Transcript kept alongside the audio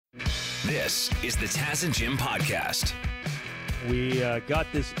This is the Taz and Jim podcast. We got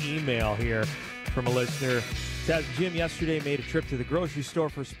this email here from a listener. Taz and Jim yesterday made a trip to the grocery store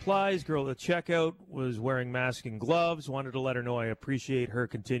for supplies. Girl at the checkout was wearing mask and gloves. Wanted to let her know I appreciate her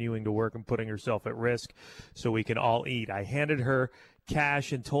continuing to work and putting herself at risk so we can all eat. I handed her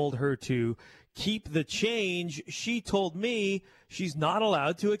cash and told her to keep the change. She told me she's not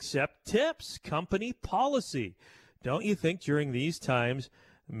allowed to accept tips. Company policy. Don't you think during these times,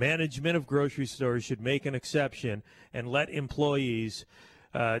 management of grocery stores should make an exception and let employees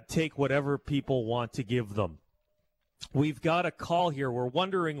take whatever people want to give them? We've got a call here. We're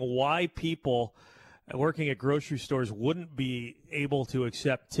wondering why people working at grocery stores wouldn't be able to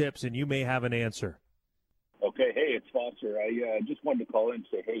accept tips, and you may have an answer. Okay, hey, it's Foster. I just wanted to call in and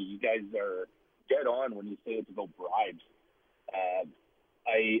say, hey, you guys are dead on when you say it's about bribes.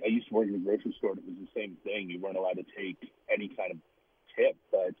 I used to work in a grocery store, and it was the same thing. You weren't allowed to take any kind of tip,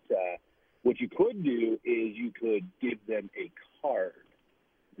 but what you could do is you could give them a card.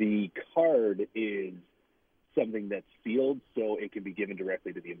 The card is something that's sealed, so it can be given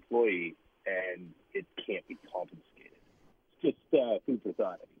directly to the employee, and it can't be confiscated. It's just food for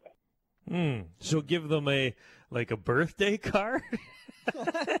thought, anyway. So give them a birthday card?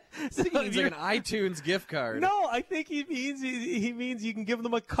 So he means like an iTunes gift card. No, I think he means you can give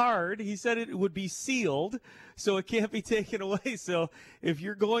them a card. He said it would be sealed, so it can't be taken away. So if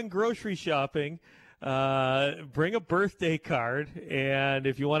you're going grocery shopping, bring a birthday card, and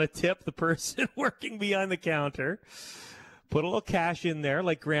if you want to tip the person working behind the counter, put a little cash in there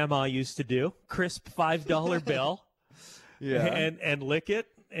like Grandma used to do, crisp $5 bill, and lick it.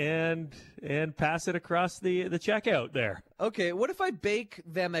 And pass it across the checkout there. Okay, what if I bake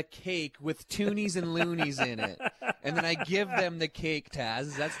them a cake with toonies and loonies in it, and then I give them the cake, Taz?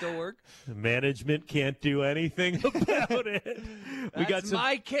 Does that still work? Management can't do anything about it. We got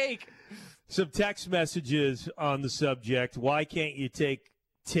my cake. Some text messages on the subject. Why can't you take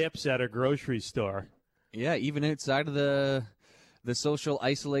tips at a grocery store? Yeah, even outside of the social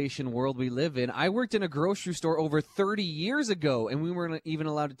isolation world we live in. I worked in a grocery store over 30 years ago, and we weren't even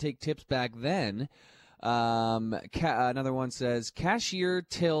allowed to take tips back then. Another one says, cashier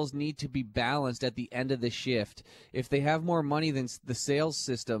tills need to be balanced at the end of the shift. If they have more money than the sales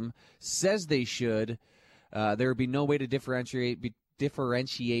system says they should, there would be no way to differentiate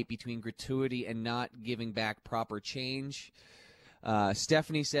between gratuity and not giving back proper change.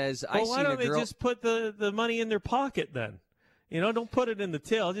 Stephanie says, why don't they just put the money in their pocket then? Don't put it in the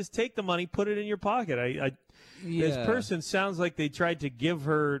till. Just take the money, put it in your pocket. This person sounds like they tried to give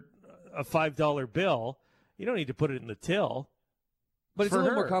her a $5 bill. You don't need to put it in the till. But it's a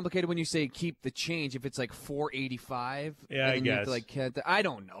little more complicated when you say keep the change. If it's like $4.85, yeah, I guess. I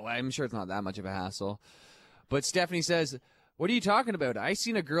don't know. I'm sure it's not that much of a hassle. But Stephanie says, "What are you talking about? I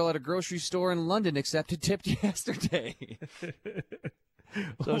seen a girl at a grocery store in London accept a tip yesterday."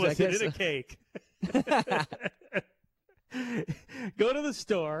 Was it in a cake? Go to the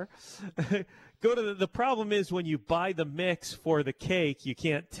store. The problem is when you buy the mix for the cake, you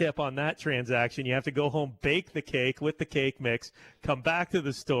can't tip on that transaction. You have to go home, bake the cake with the cake mix, come back to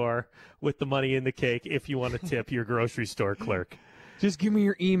the store with the money in the cake if you want to tip your grocery store clerk. Just give me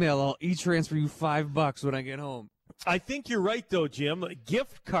your email. I'll e-transfer you $5 when I get home. I think you're right, though, Jim. A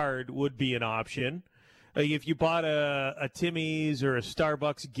gift card would be an option. If you bought a Timmy's or a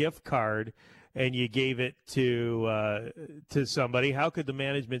Starbucks gift card and you gave it to somebody, how could the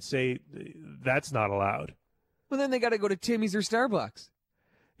management say that's not allowed? Well, then they got to go to Timmy's or Starbucks.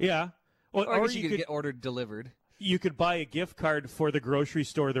 Yeah. Or you could get ordered delivered. You could buy a gift card for the grocery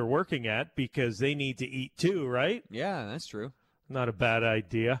store they're working at because they need to eat too, right? Yeah, that's true. Not a bad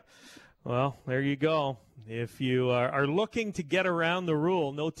idea. Well, there you go. If you are looking to get around the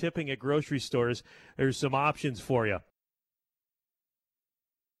rule, no tipping at grocery stores, there's some options for you.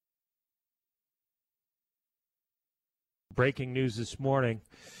 Breaking news this morning.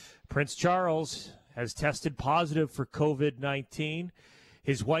 Prince Charles has tested positive for COVID-19.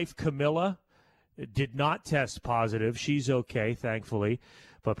 His wife, Camilla, did not test positive. She's okay, thankfully.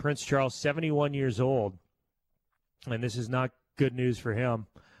 But Prince Charles, 71 years old, and this is not good news for him.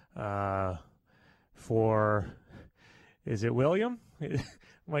 Is it William? It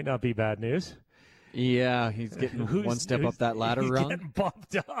might not be bad news. Yeah, he's getting one step up that ladder rung. Getting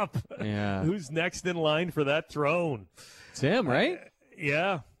bumped up. Yeah. Who's next in line for that throne? It's him, right?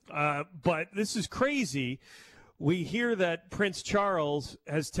 Yeah. But this is crazy. We hear that Prince Charles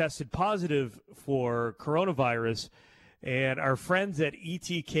has tested positive for coronavirus, and our friends at ET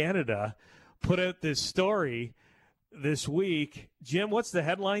Canada put out this story this week. Jim, what's the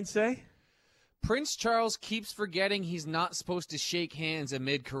headline say? Prince Charles keeps forgetting he's not supposed to shake hands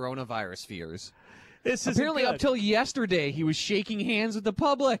amid coronavirus fears. This is Apparently, up till yesterday, he was shaking hands with the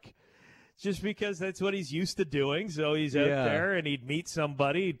public. Just because that's what he's used to doing. So he's out there and he'd meet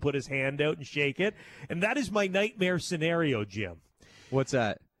somebody, he'd put his hand out and shake it. And that is my nightmare scenario, Jim. What's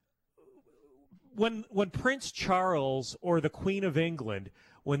that? When Prince Charles or the Queen of England,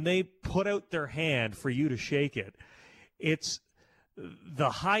 when they put out their hand for you to shake it, it's the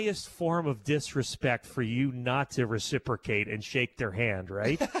highest form of disrespect for you not to reciprocate and shake their hand,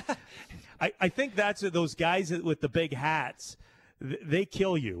 right? I think that's those guys with the big hats. They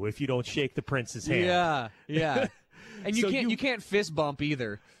kill you if you don't shake the prince's hand. Yeah. And you can't fist bump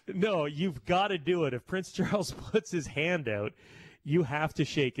either. No, you've got to do it. If Prince Charles puts his hand out, you have to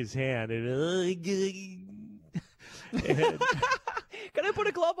shake his hand. And can I put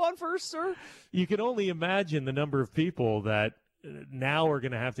a glove on first, sir? You can only imagine the number of people that now are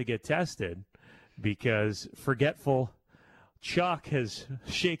going to have to get tested because forgetful Chuck has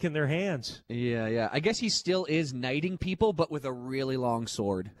shaken their hands. Yeah. I guess he still is knighting people, but with a really long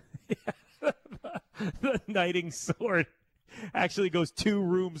sword. The knighting sword actually goes 2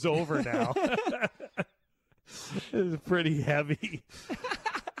 rooms over now. It's pretty heavy.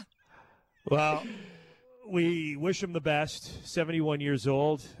 Well, we wish him the best. 71 years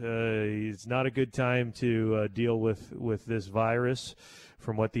old. It's not a good time to deal with this virus.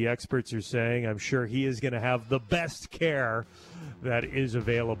 From what the experts are saying, I'm sure he is going to have the best care that is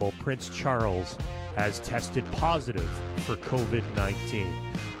available. Prince Charles has tested positive for COVID-19.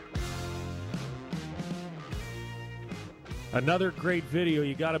 Another great video.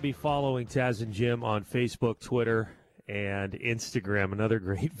 You got to be following Taz and Jim on Facebook, Twitter, and Instagram. Another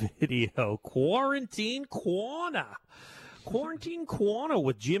great video. Quarantine Corner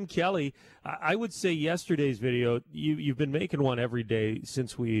with Jim Kelly. I would say yesterday's video, you've been making one every day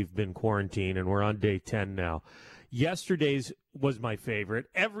since we've been quarantined, and we're on day 10 now. Yesterday's was my favorite.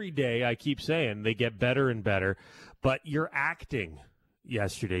 Every day, I keep saying, they get better and better. But your acting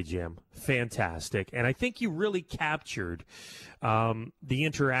yesterday, Jim, fantastic. And I think you really captured the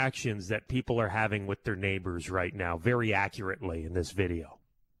interactions that people are having with their neighbors right now very accurately in this video.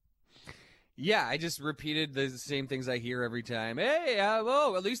 Yeah, I just repeated the same things I hear every time. Hey,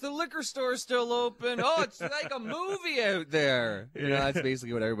 at least the liquor store's still open. Oh, it's like a movie out there. You know, that's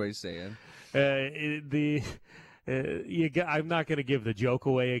basically what everybody's saying. I'm not going to give the joke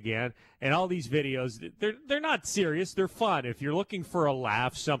away again. And all these videos, they're not serious. They're fun. If you're looking for a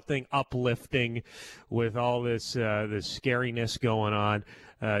laugh, something uplifting with all this scariness going on,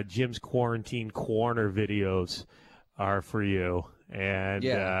 Jim's Quarantine Corner videos are for you. And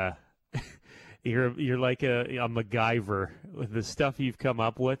you're like a MacGyver with the stuff you've come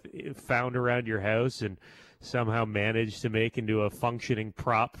up with, found around your house, and somehow managed to make into a functioning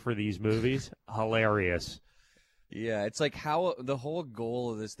prop for these movies. Hilarious. Yeah, it's like how the whole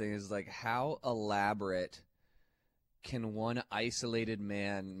goal of this thing is like how elaborate can one isolated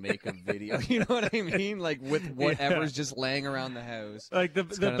man make a video? You know what I mean? Like with whatever's just laying around the house. Like the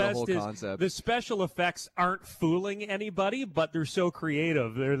best whole is concept. The special effects aren't fooling anybody, but they're so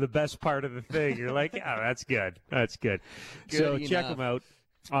creative. They're the best part of the thing. You're like, yeah, that's good. That's good. So check them out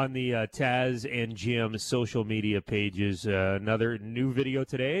on the Taz and Jim social media pages. Another new video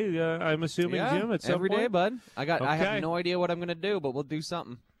today, I'm assuming, Jim, at some every point? day, bud. I have Okay. no idea what I'm going to do, but we'll do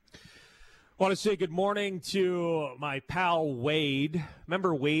something. I want to say good morning to my pal Wade.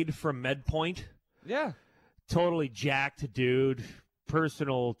 Remember Wade from MedPoint? Yeah. Totally jacked dude,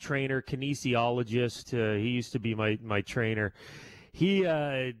 personal trainer, kinesiologist. He used to be my trainer. He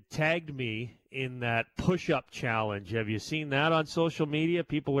tagged me in that push-up challenge. Have you seen that on social media?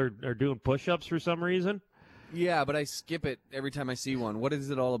 People are doing push-ups for some reason. Yeah, but I skip it every time I see one. What is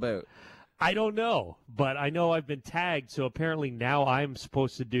it all about? I don't know, but I know I've been tagged, so apparently now I'm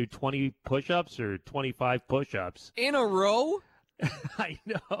supposed to do 20 push-ups or 25 push-ups. In a row? I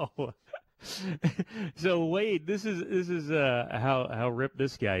know. So Wade, this is how ripped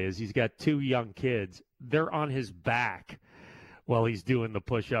this guy is. He's got 2 young kids. They're on his back while he's doing the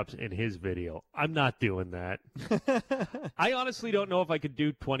push-ups in his video. I'm not doing that. I honestly don't know if I could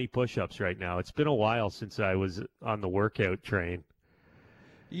do 20 push-ups right now. It's been a while since I was on the workout train.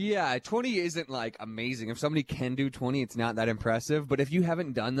 Yeah, 20 isn't like amazing. If somebody can do 20, it's not that impressive. But if you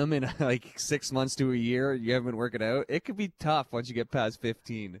haven't done them in like 6 months to a year, you haven't been working out, it could be tough once you get past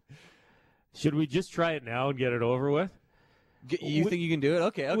 15. Should we just try it now and get it over with? You think you can do it?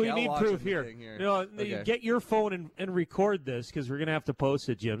 Okay. We I'll need watch proof the here. thing here. Okay. Get your phone and record this because we're going to have to post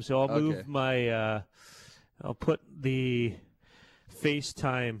it, Jim. So I'll move my I'll put the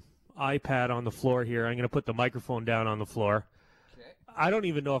FaceTime iPad on the floor here. I'm going to put the microphone down on the floor. I don't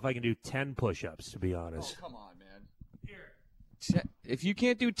even know if I can do 10 push-ups, to be honest. Oh, come on, man. Here. If you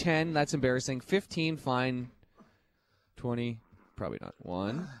can't do 10, that's embarrassing. 15, fine. 20, probably not.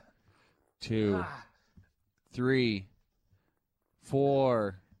 1, 2, 3,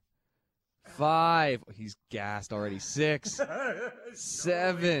 4, 5. He's gassed already. 6,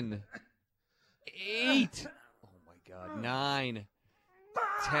 7, 8. Oh, my God. 9,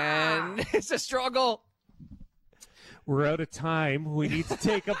 10. It's a struggle. We're out of time. We need to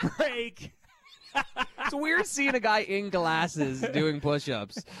take a break. It's weird seeing a guy in glasses doing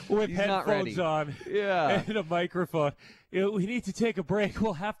push-ups. With He's not ready. headphones on. Yeah. And a microphone. You know, we need to take a break.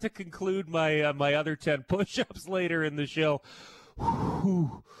 We'll have to conclude my my other 10 push-ups later in the show.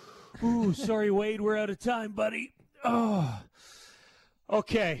 Ooh, sorry, Wade. We're out of time, buddy. Oh.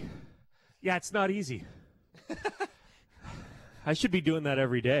 Okay. Yeah, it's not easy. I should be doing that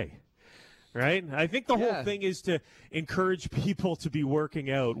every day. Right? I think the whole thing is to encourage people to be working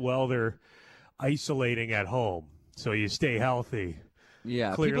out while they're isolating at home so you stay healthy.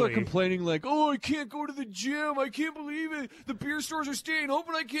 Yeah, Clearly. people are complaining like, oh, I can't go to the gym. I can't believe it. The beer stores are staying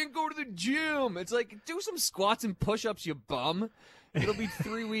open. I can't go to the gym. It's like, do some squats and push-ups, you bum. It'll be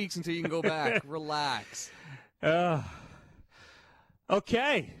 3 weeks until you can go back. Relax.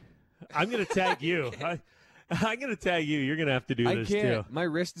 Okay. I'm going to tag you. I'm going to tag you. You're going to have to do this, too. My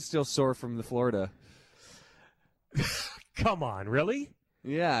wrist is still sore from the Florida. Come on, really?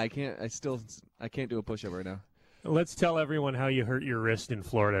 Yeah, I can't. I can't do a push-up right now. Let's tell everyone how you hurt your wrist in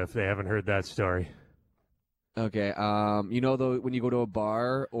Florida if they haven't heard that story. Okay. You know, though, when you go to a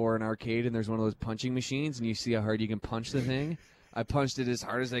bar or an arcade and there's one of those punching machines and you see how hard you can punch the thing? I punched it as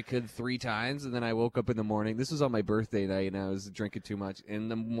hard as I could 3 times, and then I woke up in the morning. This was on my birthday night, and I was drinking too much. In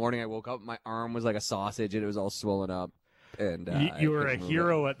the morning, I woke up, my arm was like a sausage, and it was all swollen up. And you were a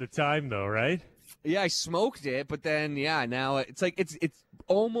hero at the time, though, right? Yeah, I smoked it, but then, now it's like it's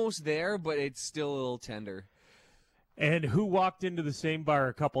almost there, but it's still a little tender. And who walked into the same bar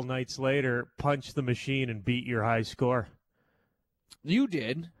a couple nights later, punched the machine, and beat your high score? You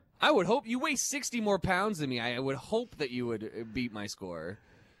did. I would hope you weigh 60 more pounds than me. I would hope that you would beat my score.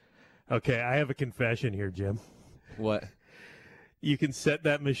 Okay, I have a confession here, Jim. What? You can set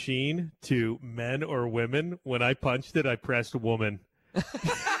that machine to men or women. When I punched it, I pressed woman. No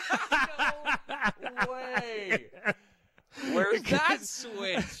way. Where's that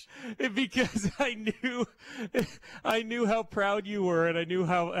switch? Because I knew how proud you were, and I knew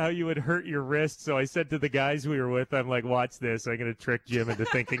how you would hurt your wrist. So I said to the guys we were with, I'm like, watch this. I'm going to trick Jim into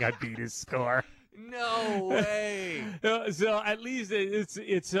thinking I beat his score. No way. So at least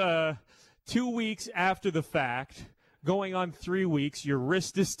it's 2 weeks after the fact, going on 3 weeks. Your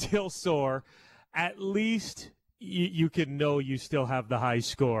wrist is still sore. At least you can know you still have the high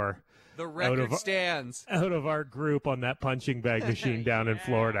score. The record stands. Out of our group on that punching bag machine down in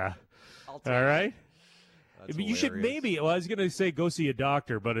Florida. All right? That's You should maybe, I was going to say go see a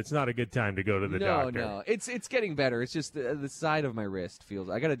doctor, but it's not a good time to go to the doctor. No. It's getting better. It's just the side of my wrist feels.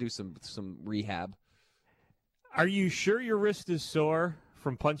 I got to do some rehab. Are you sure your wrist is sore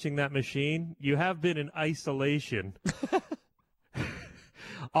from punching that machine? You have been in isolation.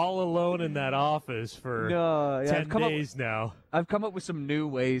 All alone in that office for 10 days now. I've come up with some new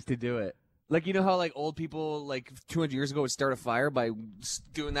ways to do it. Like, you know how, like, old people, like, 200 years ago would start a fire by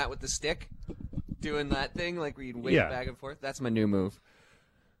doing that with the stick? Doing that thing, like, where you'd wave it back and forth? That's my new move.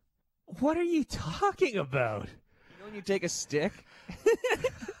 What are you talking about? You know when you take a stick?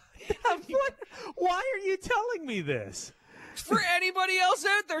 Why are you telling me this? For anybody else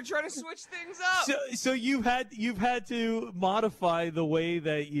out there trying to switch things up. So you've had to modify the way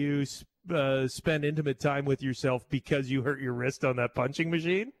that you spend intimate time with yourself because you hurt your wrist on that punching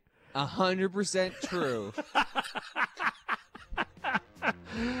machine? 100% true.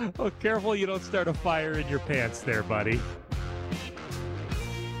 Oh, careful you don't start a fire in your pants there, buddy.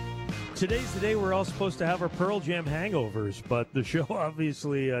 Today's the day we're all supposed to have our Pearl Jam hangovers, but the show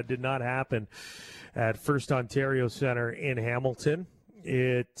obviously did not happen at First Ontario Centre in Hamilton.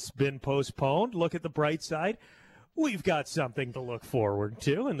 It's been postponed. Look at the bright side. We've got something to look forward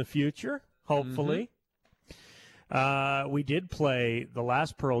to in the future, hopefully. We did play the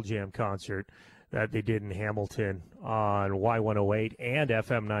last Pearl Jam concert that they did in Hamilton on Y108 and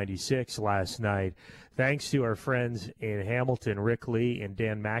FM 96 last night. Thanks to our friends in Hamilton, Rick Lee and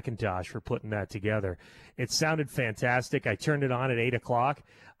Dan McIntosh, for putting that together. It sounded fantastic. I turned it on at 8 o'clock.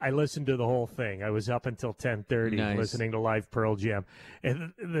 I listened to the whole thing. I was up until 10:30 listening to live Pearl Jam.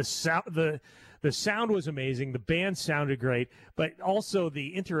 And the sound was amazing. The band sounded great, but also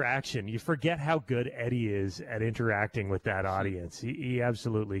the interaction. You forget how good Eddie is at interacting with that audience. He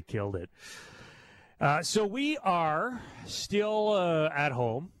absolutely killed it. So we are still at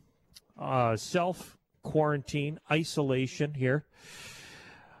home, self-quarantine, isolation here.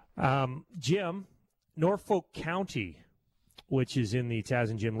 Jim, Norfolk County, which is in the Taz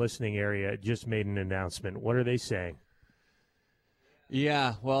and Jim listening area, just made an announcement. What are they saying?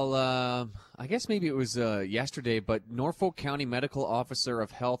 Yeah, well, I guess maybe it was yesterday, but Norfolk County Medical Officer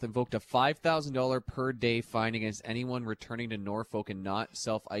of Health invoked a $5,000 per day fine against anyone returning to Norfolk and not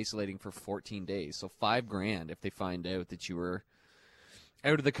self-isolating for 14 days. So $5,000 if they find out that you were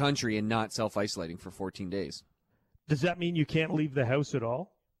out of the country and not self-isolating for 14 days. Does that mean you can't leave the house at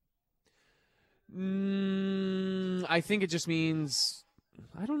all? I think it just means,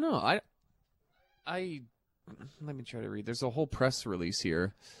 I don't know. Let me try to read. There's a whole press release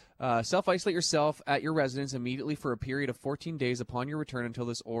here. Self-isolate yourself at your residence immediately for a period of 14 days upon your return until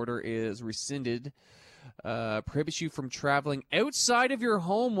this order is rescinded. Prohibits you from traveling outside of your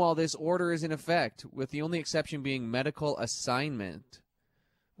home while this order is in effect, with the only exception being medical assignment.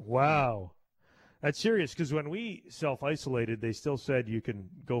 Wow. That's serious, because when we self-isolated, they still said you can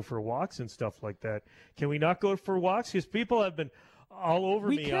go for walks and stuff like that. Can we not go for walks? Because people have been all over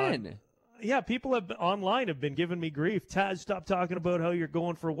me. We can. People online have been giving me grief. Taz, stop talking about how you're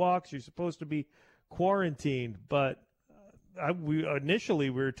going for walks. You're supposed to be quarantined. But initially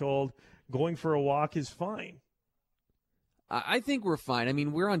we were told going for a walk is fine. I think we're fine. I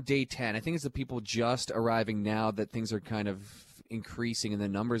mean, we're on day 10. I think it's the people just arriving now that things are kind of increasing and the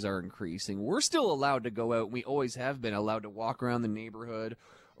numbers are increasing. We're still allowed to go out. We always have been allowed to walk around the neighborhood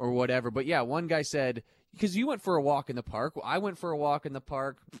or whatever. But, yeah, one guy said, because you went for a walk in the park. Well, I went for a walk in the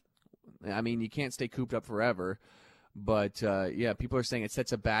park. I mean, you can't stay cooped up forever. But, yeah, people are saying it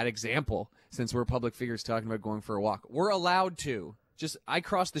sets a bad example since we're public figures talking about going for a walk. We're allowed to. I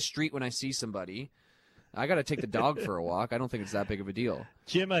cross the street when I see somebody. I got to take the dog for a walk. I don't think it's that big of a deal.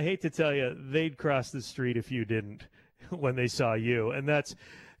 Jim, I hate to tell you, they'd cross the street if you didn't when they saw you. And that's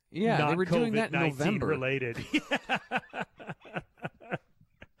not they were doing that in COVID-19 November. related.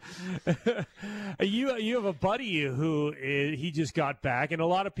 You have a buddy who he just got back, and a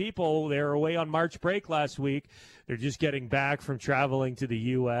lot of people, they were away on March break last week. They're just getting back from traveling to the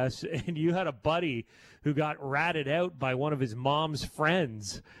U.S., and you had a buddy who got ratted out by one of his mom's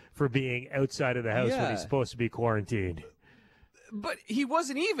friends for being outside of the house when he's supposed to be quarantined. But he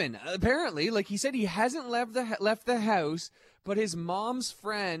wasn't even, apparently. Like, he said he hasn't left the house, but his mom's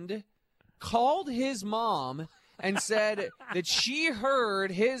friend called his mom and said that she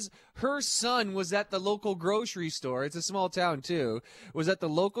heard her son was at the local grocery store. It's a small town, too. Was at the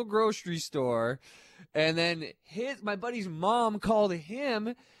local grocery store. And then my buddy's mom called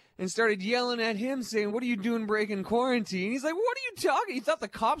him and started yelling at him, saying, "What are you doing breaking quarantine?" He's like, "What are you talking?" He thought the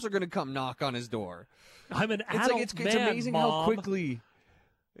cops are going to come knock on his door. I'm an adult it's man, amazing Mom. how quickly.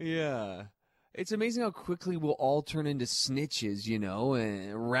 Yeah. It's amazing how quickly we'll all turn into snitches,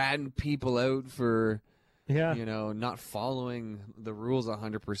 and ratting people out for, not following the rules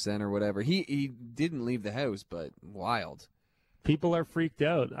 100% or whatever. He didn't leave the house, but wild. People are freaked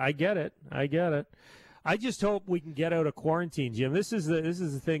out. I get it. I just hope we can get out of quarantine, Jim. This is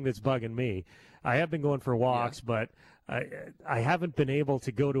the thing that's bugging me. I have been going for walks, but I haven't been able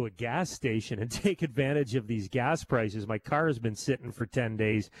to go to a gas station and take advantage of these gas prices. My car has been sitting for 10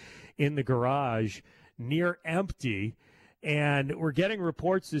 days in the garage, near empty. And we're getting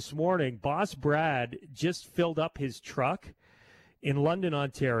reports this morning. Boss Brad just filled up his truck in London,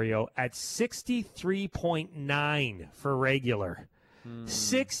 Ontario at 63.9 for regular.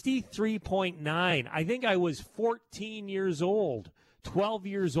 63.9. I think I was 14 years old, 12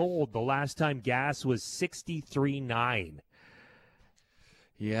 years old the last time gas was 63.9.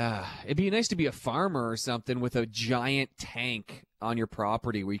 Yeah, it'd be nice to be a farmer or something with a giant tank on your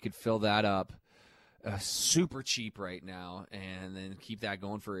property where you could fill that up super cheap right now and then keep that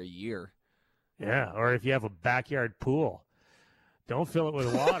going for a year. Yeah, or if you have a backyard pool, don't fill it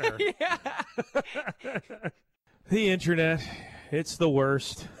with water. The internet, it's the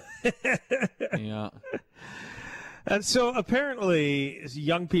worst. Yeah. And so apparently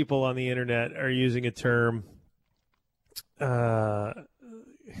young people on the internet are using a term, they're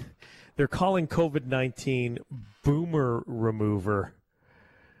calling COVID-19 boomer remover.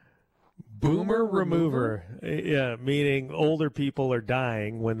 Boomer remover. Yeah, meaning older people are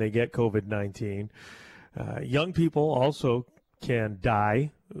dying when they get COVID-19. Young people also can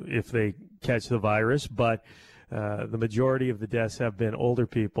die if they catch the virus, but the majority of the deaths have been older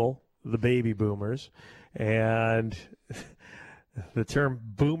people, the baby boomers. And the term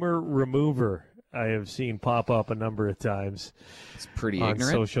boomer remover I have seen pop up a number of times. It's pretty on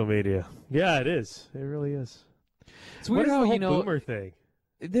ignorant. social media. Yeah, it is. It really is. It's weird what is how, the whole boomer thing?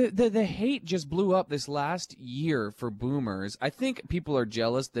 The hate just blew up this last year for boomers. I think people are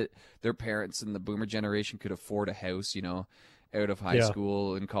jealous that their parents in the boomer generation could afford a house, out of high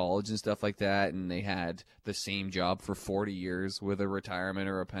school and college and stuff like that, and they had the same job for 40 years with a retirement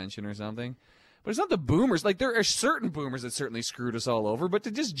or a pension or something. But it's not the boomers. Like, there are certain boomers that certainly screwed us all over, but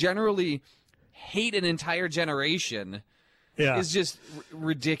to just generally hate an entire generation is just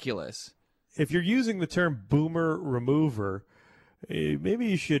ridiculous. If you're using the term boomer remover, maybe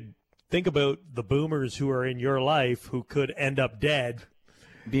you should think about the boomers who are in your life who could end up dead.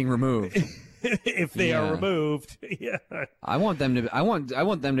 Being removed. If they are removed. Yeah. I want them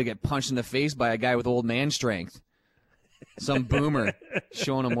to get punched in the face by a guy with old man strength. Some boomer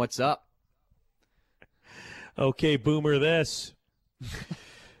showing them what's up. Okay, boomer this.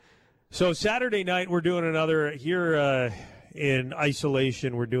 So Saturday night we're doing another here in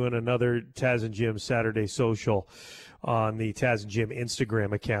isolation. We're doing another Taz and Jim Saturday social on the Taz and Jim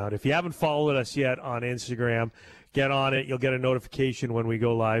Instagram account. If you haven't followed us yet on Instagram, get on it. You'll get a notification when we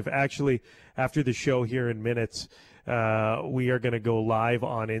go live. Actually, after the show here in minutes, we are going to go live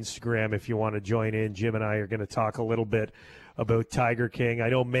on Instagram if you want to join in. Jim and I are going to talk a little bit about Tiger King. I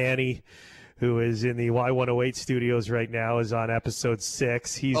know Manny, who is in the Y108 studios right now, is on episode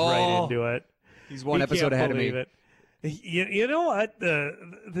 6. He's right into it. He's one episode ahead of me. You know what?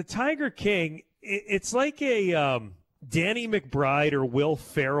 The Tiger King, it's like a Danny McBride or Will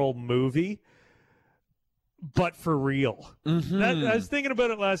Ferrell movie, but for real. Mm-hmm. I was thinking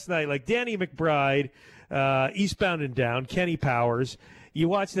about it last night. Like Danny McBride, Eastbound and Down, Kenny Powers. You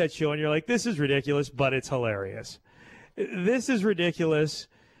watch that show and you're like, this is ridiculous, but it's hilarious. This is ridiculous.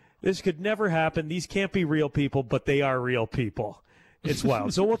 This could never happen. These can't be real people, but they are real people. It's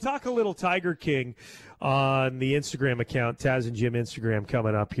wild. So we'll talk a little Tiger King on the Instagram account, Taz and Jim Instagram,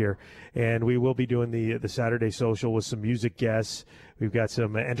 coming up here. And we will be doing the Saturday social with some music guests. We've got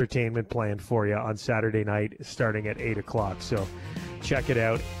some entertainment planned for you on Saturday night starting at 8 o'clock. So check it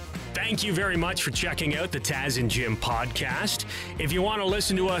out. Thank you very much for checking out the Taz and Jim podcast. If you want to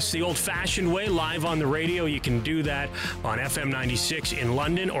listen to us the old-fashioned way, live on the radio, you can do that on FM 96 in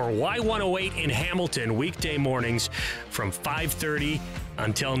London or Y108 in Hamilton, weekday mornings from 5:30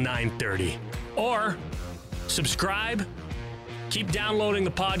 until 9:30. Or subscribe, keep downloading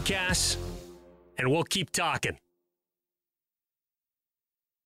the podcasts, and we'll keep talking.